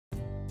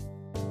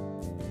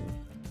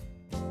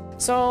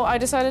So I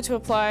decided to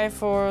apply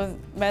for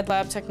Med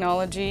Lab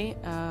Technology.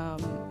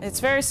 It's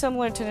very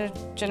similar to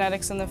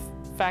genetics in the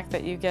fact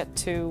that you get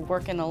to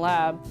work in a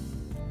lab.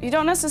 You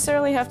don't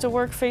necessarily have to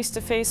work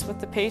face-to-face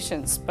with the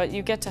patients, but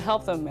you get to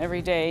help them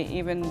every day,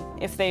 even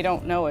if they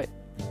don't know it.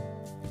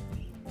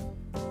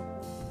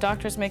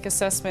 Doctors make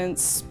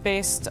assessments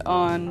based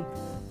on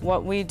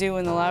what we do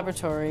in the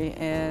laboratory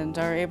and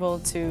are able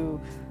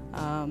to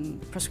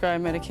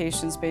prescribe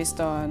medications based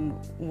on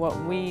what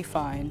we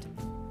find.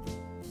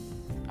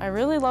 I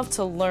really love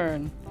to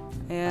learn,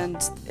 and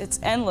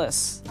it's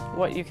endless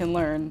what you can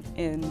learn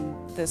in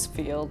this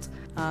field.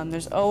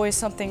 There's always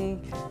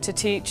something to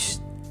teach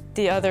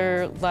the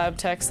other lab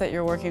techs that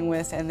you're working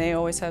with, and they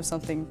always have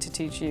something to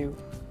teach you.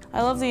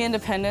 I love the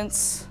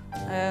independence.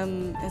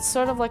 It's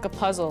sort of like a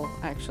puzzle,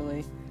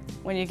 actually.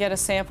 When you get a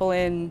sample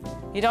in,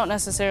 you don't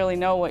necessarily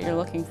know what you're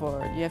looking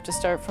for. You have to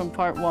start from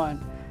part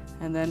 1,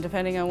 and then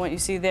depending on what you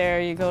see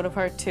there, you go to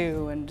part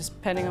 2, and just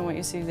depending on what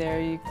you see there,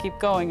 you keep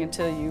going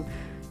until you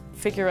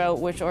figure out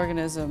which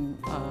organism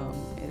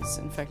is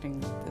infecting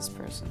this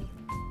person.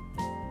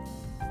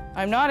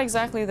 I'm not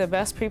exactly the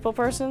best people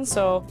person,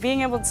 so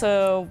being able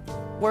to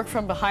work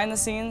from behind the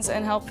scenes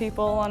and help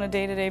people on a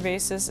day-to-day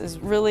basis is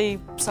really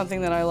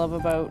something that I love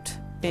about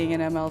being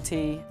an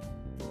MLT.